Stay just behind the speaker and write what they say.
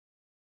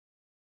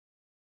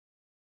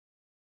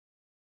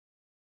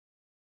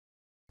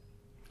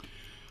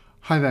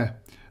Hi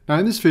there. Now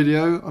in this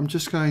video I'm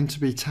just going to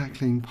be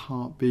tackling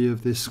part B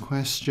of this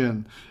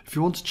question. If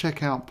you want to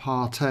check out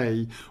part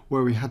A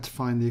where we had to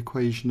find the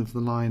equation of the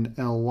line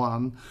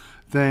L1,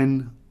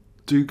 then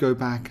do go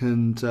back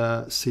and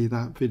see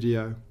that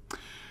video.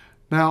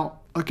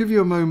 Now I'll give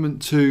you a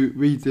moment to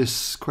read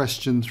this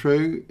question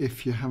through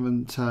if you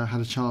haven't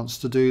had a chance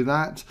to do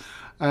that,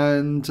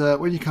 and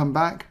when you come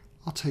back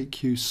I'll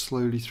take you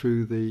slowly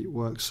through the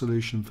work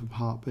solution for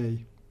part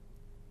B.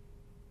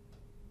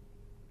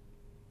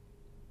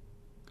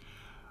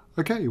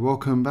 Okay,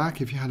 welcome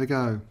back if you had a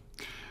go.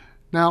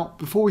 Now,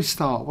 before we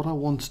start, what I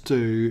want to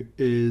do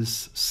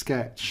is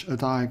sketch a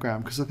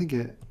diagram, because I think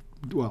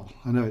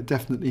I know it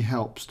definitely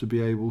helps to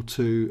be able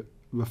to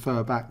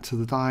refer back to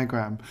the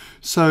diagram.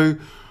 So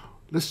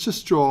let's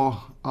just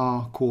draw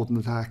our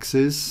coordinate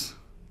axes.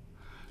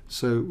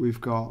 So we've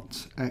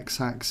got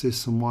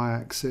x-axis and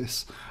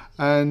y-axis,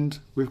 and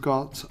we've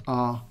got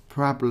our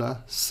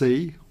parabola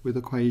C with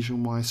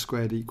equation y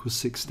squared equals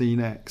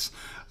 16x,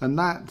 and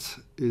that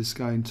is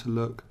going to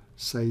look,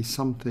 say,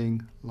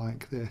 something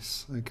like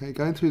this. Okay,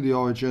 going through the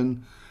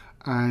origin,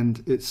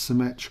 and it's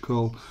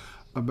symmetrical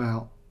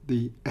about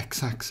the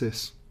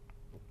x-axis.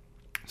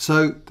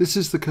 So this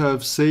is the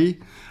curve C,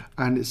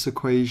 and its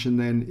equation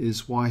then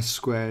is y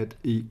squared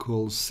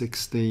equals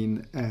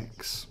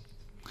 16x.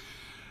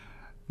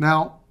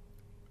 Now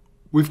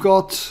we've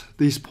got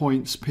these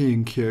points P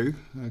and Q.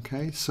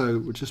 Okay, so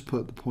we'll just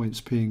put the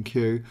points P and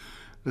Q.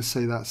 Let's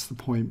say that's the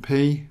point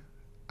P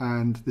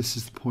and this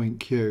is the point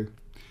Q.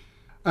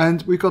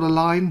 And we've got a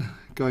line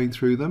going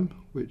through them,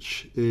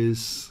 which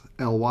is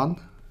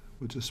L1.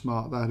 We'll just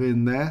mark that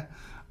in there.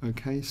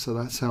 Okay, so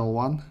that's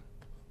L1.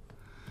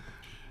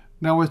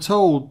 Now we're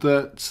told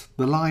that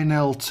the line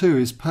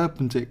L2 is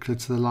perpendicular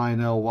to the line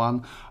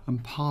L1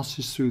 and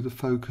passes through the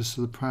focus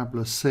of the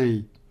parabola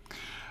C.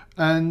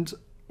 And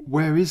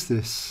where is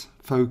this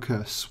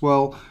focus?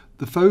 Well,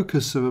 the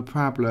focus of a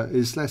parabola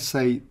is, let's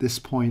say, this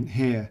point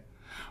here.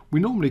 We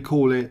normally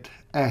call it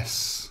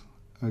S.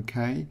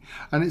 Okay,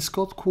 and it's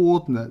got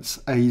coordinates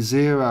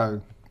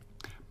A0.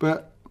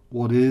 But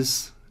what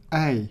is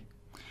A?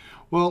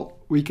 Well,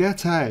 we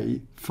get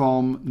A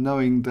from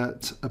knowing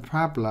that a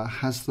parabola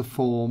has the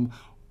form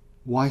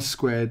y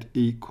squared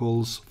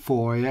equals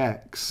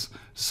 4ax.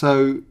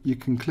 So you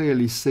can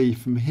clearly see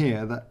from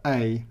here that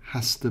A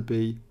has to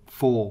be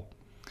 4.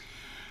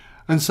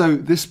 And so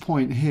this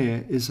point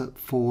here is at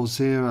 4,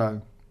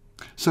 0.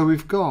 So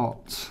we've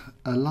got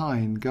a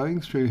line going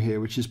through here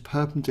which is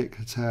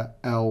perpendicular to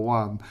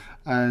L1,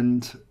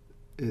 and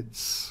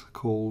it's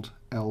called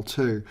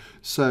L2.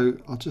 So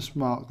I'll just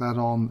mark that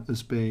on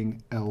as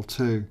being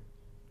L2.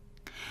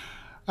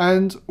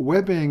 And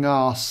we're being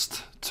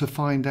asked to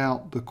find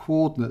out the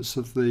coordinates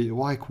of the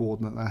y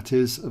coordinate, that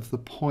is, of the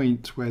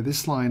point where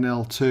this line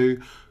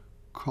L2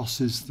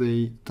 crosses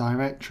the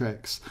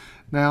directrix.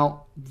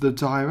 Now the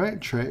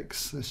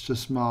directrix, let's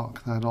just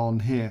mark that on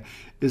here,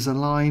 is a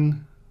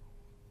line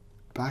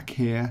back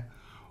here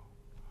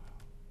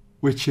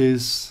which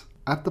is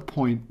at the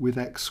point with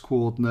x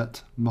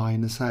coordinate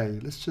minus a.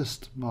 Let's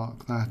just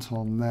mark that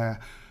on there,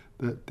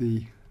 that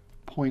the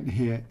point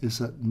here is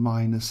at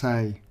minus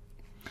a.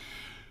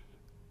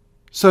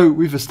 So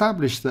we've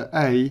established that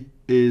a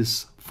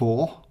is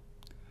 4,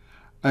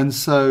 and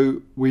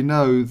so we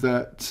know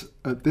that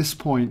at this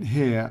point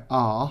here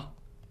r,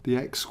 the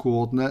x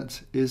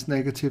coordinate is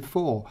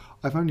 -4.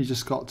 I've only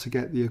just got to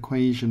get the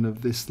equation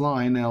of this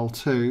line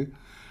L2,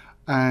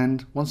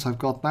 and once I've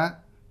got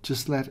that,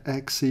 just let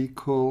x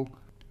equal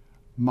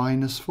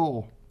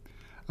 -4,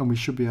 and we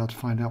should be able to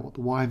find out what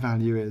the y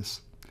value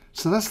is.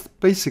 So that's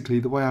basically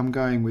the way I'm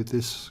going with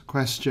this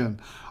question.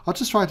 I'll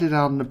just write it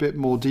out in a bit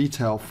more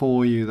detail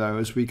for you though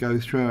as we go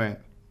through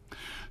it.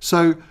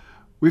 So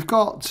we've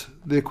got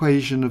the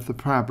equation of the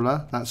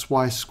parabola, that's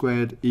y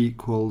squared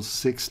equals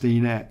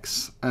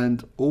 16x,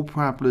 and all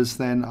parabolas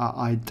then are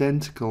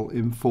identical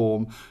in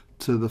form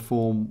to the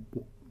form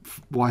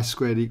y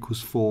squared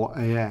equals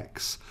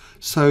 4ax.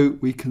 So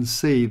we can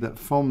see that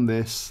from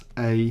this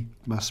a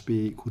must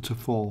be equal to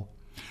 4.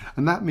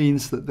 And that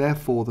means that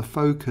therefore the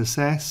focus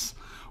S,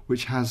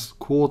 which has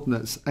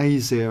coordinates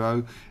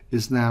A0,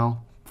 is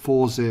now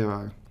 4,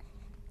 0.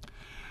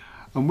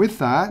 And with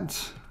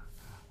that,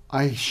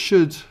 I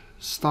should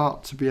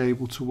start to be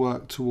able to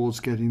work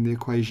towards getting the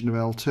equation of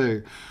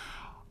L2.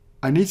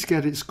 I need to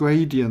get its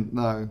gradient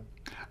though,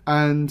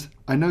 and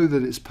I know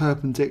that it's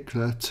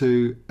perpendicular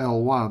to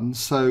L1,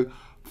 so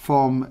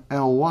from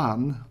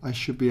L1 I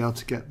should be able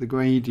to get the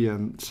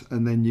gradient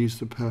and then use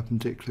the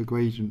perpendicular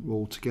gradient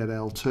rule to get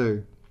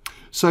L2.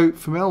 So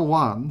from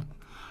L1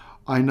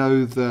 I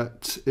know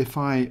that if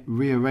I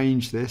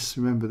rearrange this,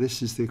 remember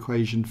this is the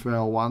equation for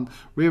L1,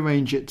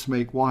 rearrange it to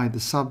make y the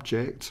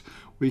subject,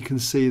 we can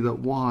see that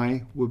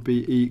y would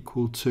be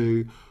equal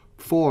to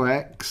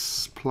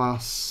 4x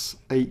plus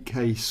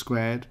 8k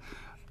squared,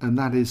 and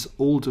that is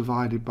all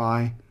divided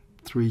by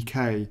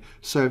 3k.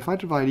 So if I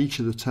divide each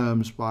of the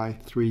terms by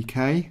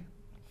 3k,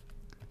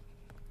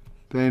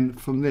 then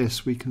from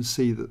this we can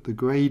see that the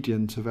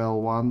gradient of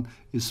L1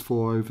 is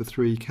 4 over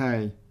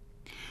 3k.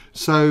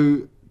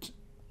 So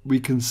we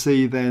can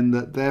see then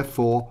that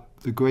therefore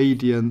the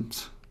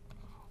gradient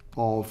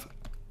of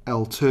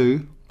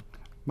L2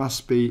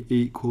 must be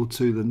equal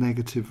to the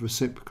negative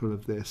reciprocal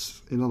of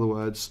this. In other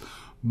words,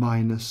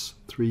 minus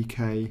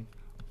 3k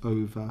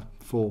over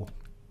 4.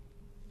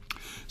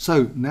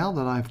 So now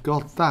that I've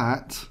got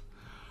that,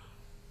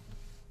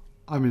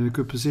 I'm in a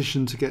good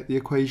position to get the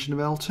equation of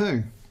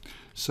L2.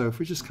 So if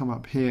we just come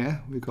up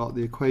here, we've got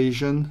the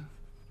equation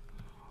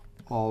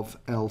of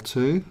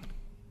L2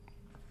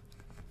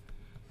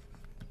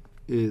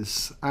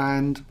 is,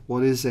 and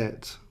what is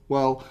it?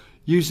 Well,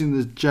 using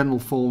the general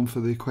form for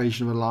the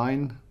equation of a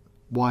line,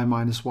 y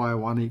minus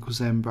y1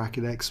 equals m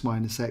bracket x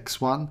minus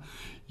x1,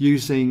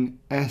 using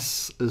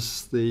s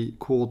as the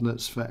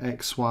coordinates for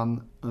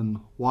x1 and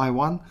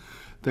y1,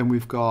 then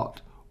we've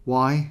got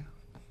y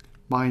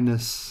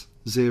minus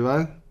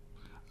 0,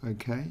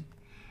 okay,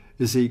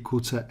 is equal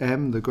to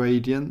m, the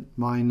gradient,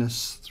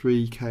 minus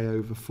 3k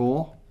over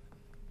 4,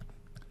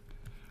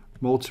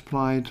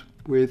 multiplied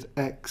with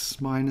x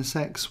minus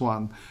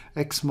x1,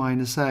 x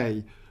minus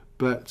a,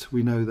 but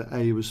we know that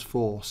a was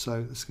 4,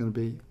 so it's going to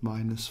be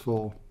minus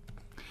 4.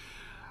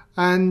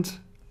 And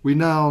we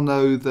now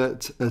know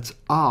that at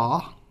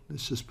r,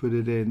 let's just put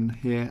it in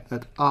here,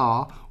 at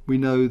r, we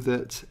know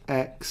that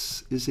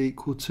x is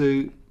equal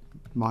to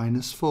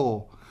minus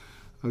 4.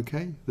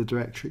 Okay, the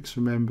directrix,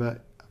 remember,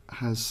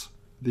 has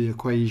the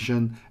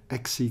equation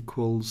x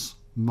equals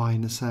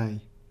minus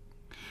a.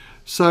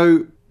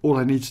 So all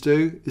I need to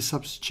do is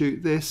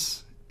substitute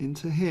this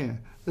into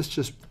here. Let's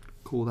just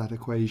call that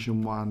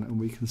equation 1, and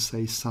we can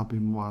say sub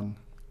in 1.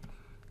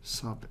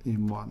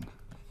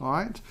 All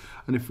right,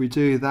 and if we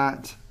do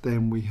that,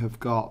 then we have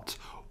got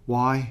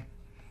y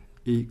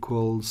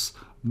equals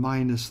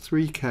minus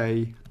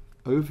 3k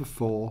over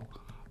 4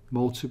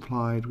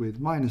 multiplied with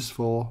minus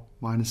 4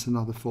 minus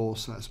another 4,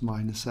 so that's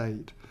minus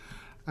 8.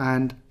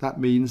 And that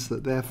means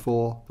that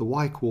therefore the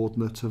y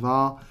coordinate of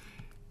r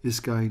is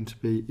going to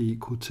be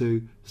equal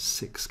to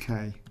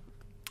 6k.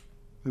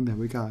 And there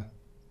we go.